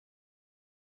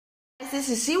guys, this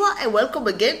is Siwah and welcome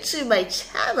again to my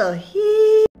channel.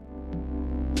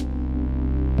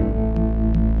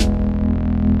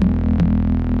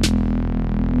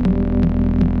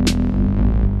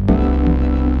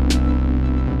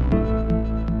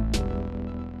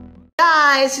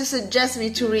 Guys, you suggest me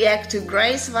to react to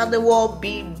Grace VanderWaal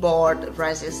Billboard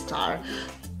Rising Star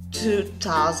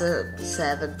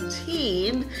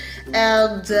 2017,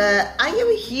 and I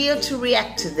am here to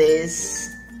react to this.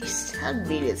 It's 10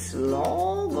 minutes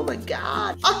long. Oh my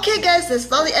god. Okay guys, there's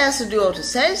nothing else to do or to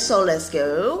say, so let's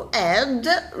go and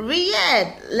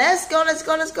react. Let's go.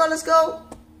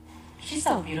 She's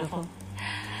so beautiful.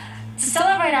 To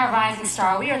celebrate our rising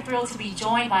star, we are thrilled to be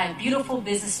joined by a beautiful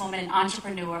businesswoman and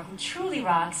entrepreneur who truly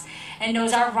rocks and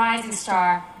knows our rising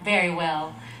star very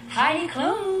well. Heidi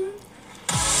Klum.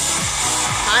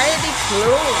 Heidi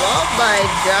Klum, oh my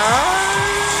god.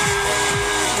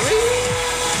 Really?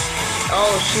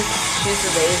 Oh, she's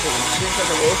amazing. She's an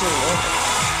amazing woman.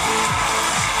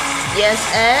 Yes,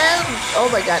 and oh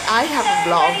my god, I have a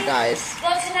blog, guys.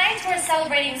 Well, tonight we're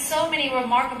celebrating so many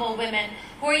remarkable women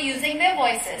who are using their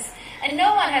voices. And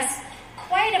no one has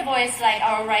quite a voice like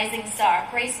our rising star,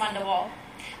 Grace VanderWaal.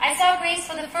 I saw Grace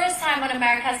for the first time on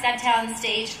America's Got Talent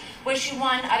stage, where she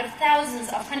won out of thousands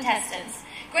of contestants.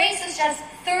 Grace is just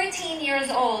 13 years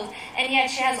old, and yet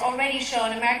she has already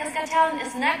shown America's Got Talent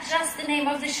is not just the name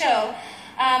of the show,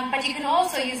 but you can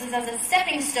also use it as a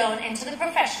stepping stone into the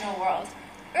professional world.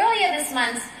 Earlier this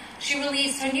month, she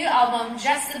released her new album,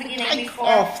 just the beginning,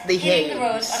 before hitting the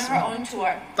road on her own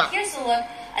tour. Here's a look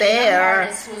at a young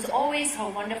artist who is always her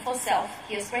wonderful self.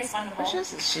 Here's Grace VanderWaal.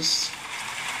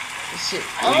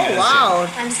 Oh wow!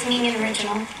 I'm singing an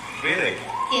original. Really?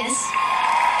 Yes.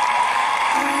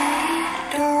 I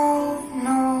don't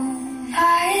know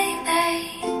my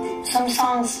name. Some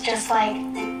songs just like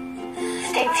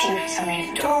stick to you for some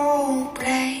reason.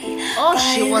 Oh,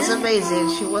 she was amazing.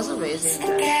 She was amazing. I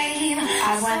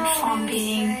went from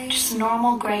being just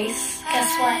normal Grace.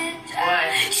 Guess what?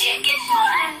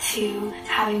 To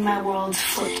having my world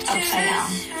flipped upside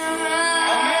down.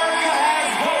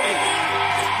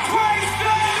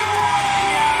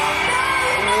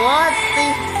 What the?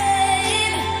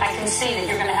 I can see that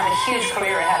you're going to have a huge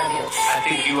career ahead of you. I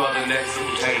think you are the next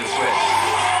Taylor Swift.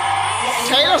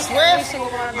 Taylor Swift?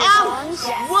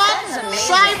 What?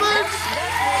 Simon?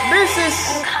 This is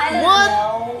what?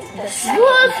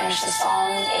 What?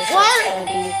 What?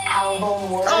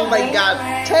 Oh my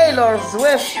god, Taylor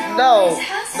Swift, no,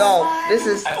 this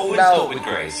is, I always no, thought with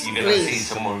Grace, you're going to see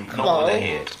someone not going to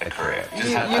hit a career. Just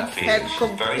you have that feeling. can't She's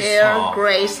compare very smart,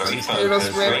 Grace to very Taylor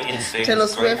focused, Swift. great instincts, Taylor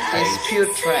great Swift is pace. pure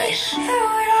trash.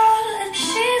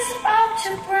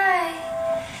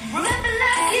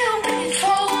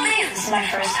 This is my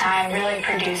first time really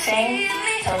producing.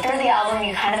 So through the album,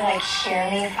 you kind of like hear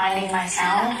me finding my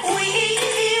sound.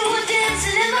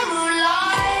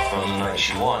 On the night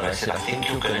she won, I said, I think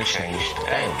you're going to change the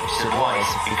game. She said, why? I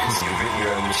said, because you've written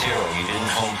your own material, you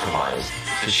didn't compromise.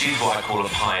 So she's what I call a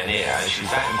pioneer, and she's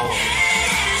that important.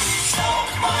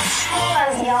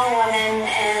 As young women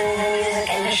in the music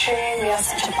industry, we have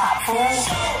such a platform.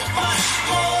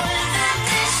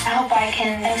 I hope I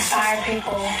can inspire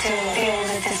people to be able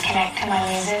to disconnect to my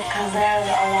music, because there's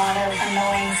a lot of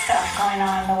annoying stuff going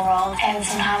on in the world, and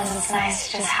sometimes it's nice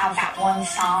to just have that one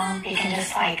song. You can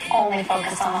just like only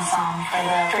focus on the song for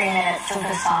the 3 minutes of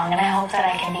the song, and I hope that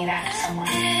I can be that to someone.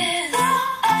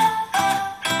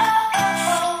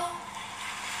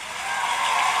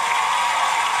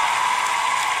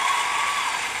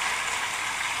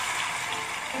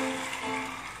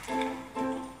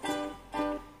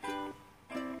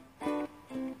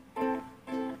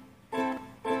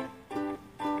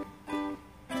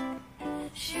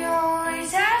 She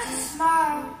always has a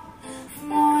smile from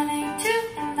morning to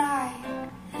night.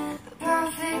 The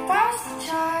perfect poster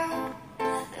child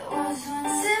that was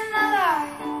once in my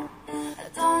life. I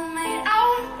don't mean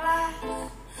out of glass.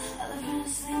 Other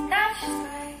friends think that she's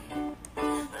great,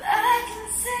 but I can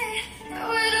see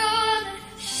through it all that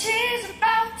she's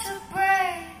about to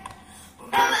break.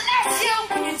 Remember last year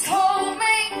when you told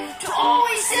me to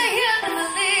always stay here and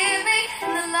believe me,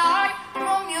 and the light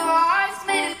from your eyes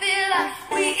made it feel like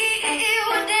we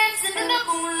were dancing in the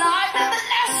moonlight. Remember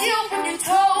last year when you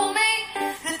told me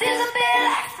that there's a better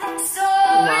life from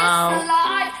stories. Wow. The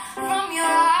light from your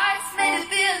eyes made it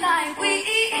feel like we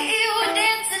were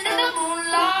dancing in the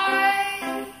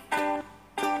moonlight.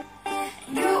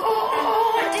 You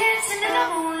were dancing in the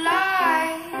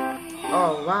moonlight.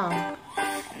 Oh wow.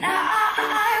 Now I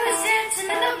was dancing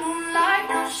in the moonlight.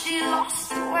 Now she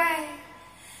lost her way,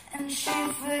 and she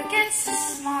forgets to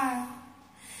smile.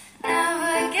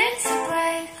 Never gets a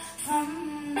break from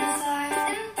the fire.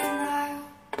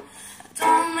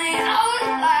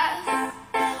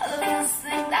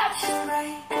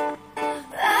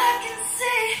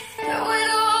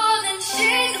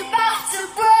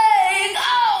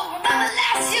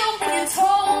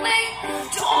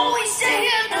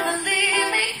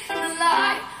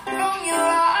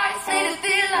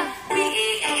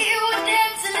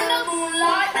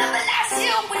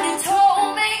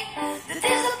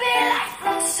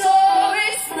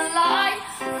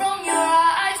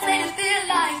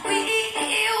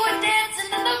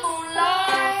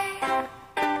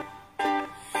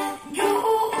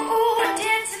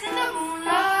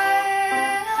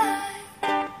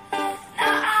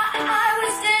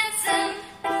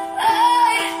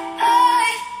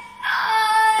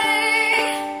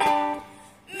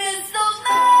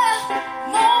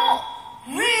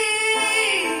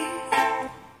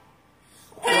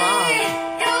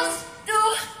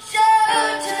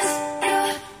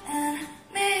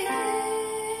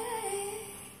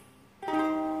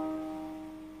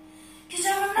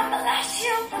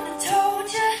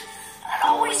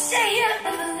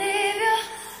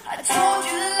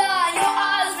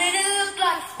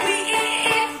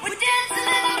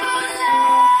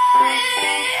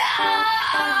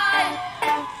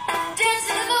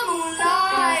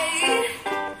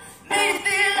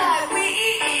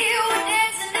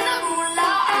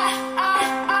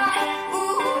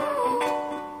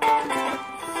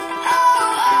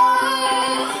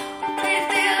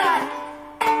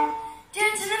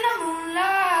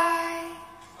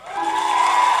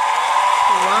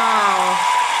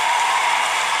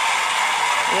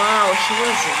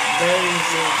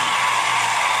 amazing.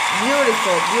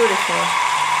 Beautiful, beautiful.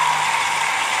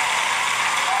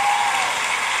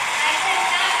 I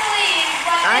cannot believe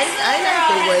what I this little like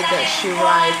girl the way has that done she in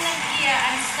writes. 1 year.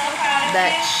 I'm so proud of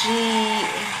That you. she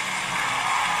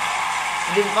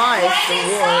devised the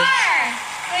Rising words. star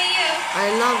for you. I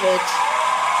love it.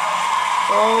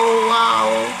 Oh wow.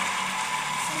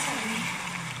 So sorry.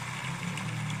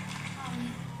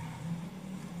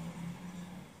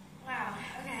 Wow,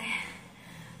 okay.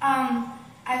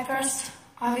 I first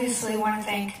obviously want to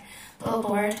thank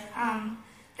Billboard.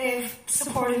 They've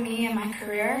supported me in my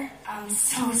career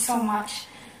so much,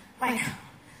 like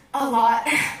a lot,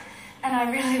 and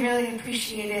I really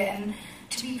appreciate it. And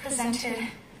to be presented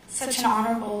such an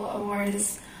honorable award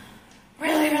is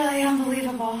really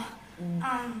unbelievable.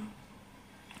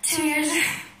 2 years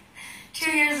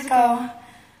ago,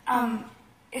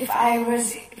 if I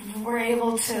were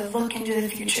able to look into the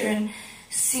future and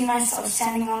see myself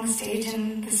standing on the stage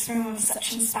in this room of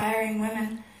such inspiring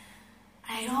women,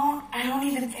 I don't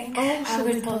even think I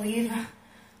would believe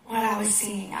what I was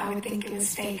seeing. I would think it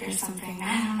was fake or something.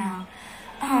 I don't know.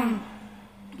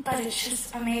 But it's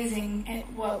just amazing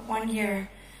what 1 year,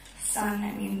 son.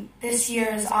 I mean, this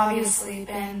year has obviously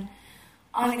been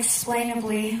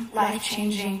unexplainably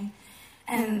life-changing,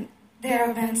 and there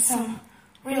have been some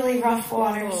really rough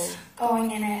waters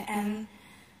going in it, and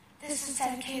this is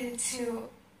dedicated to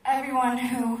everyone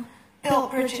who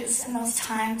built bridges in those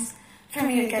times for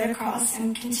me to get across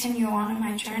and continue on in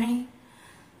my journey.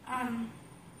 And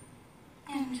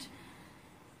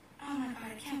oh my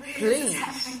God, I can't believe this is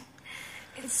happening.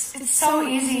 It's so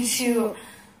easy to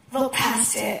look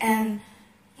past it and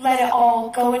let it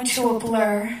all go into a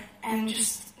blur and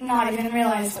just not even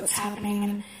realize what's happening.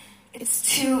 And it's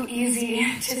too easy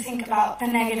to think about the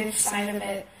negative side of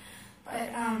it. But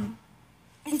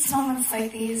it's moments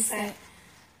like these that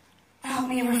help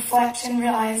me reflect and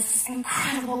realize this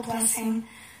incredible blessing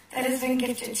that has been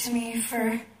gifted to me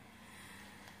for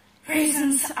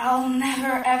reasons I'll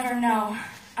never ever know.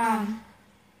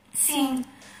 Seeing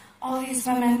all these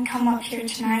women come up here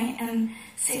tonight and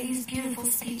say these beautiful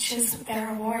speeches with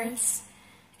their awards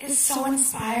is so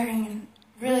inspiring and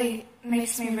really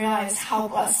makes me realize how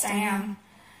blessed I am.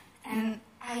 And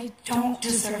I don't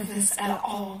deserve this at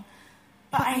all,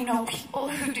 but I know people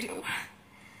who do.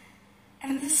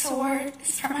 And this award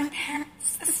is for my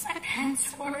parents. This is my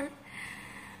parents' award.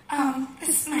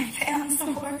 This is my fans'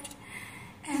 award.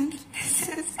 And this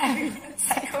is everyone at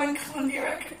Psycho and Columbia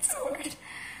Records award.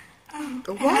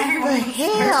 What the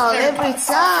hell every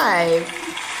time?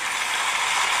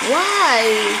 Why?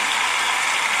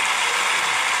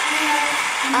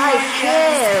 I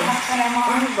can't.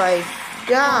 Oh my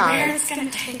God. Where it's gonna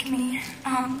take me.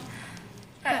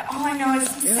 But all I know is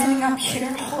I'm standing up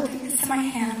here holding this in my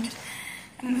hand.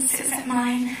 And this isn't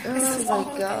mine. This is all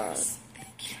of yours.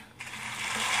 Thank you.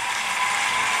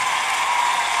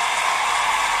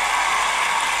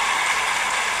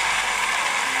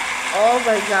 Oh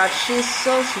my God, she's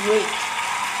so sweet.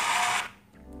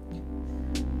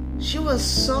 She was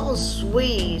so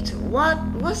sweet. What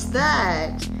was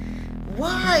that?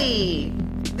 Why?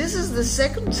 This is the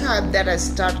second time that I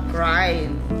start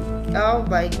crying. Oh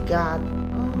my God.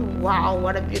 Oh wow,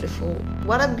 what a beautiful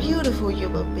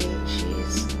human being she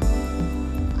is.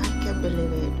 I can't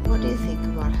believe it. What do you think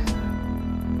about her?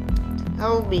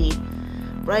 Tell me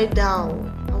right now.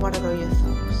 I want to know your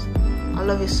thoughts. I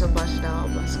love you so much now. I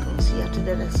must go. See you to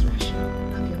the next session.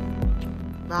 Love you.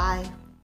 Bye.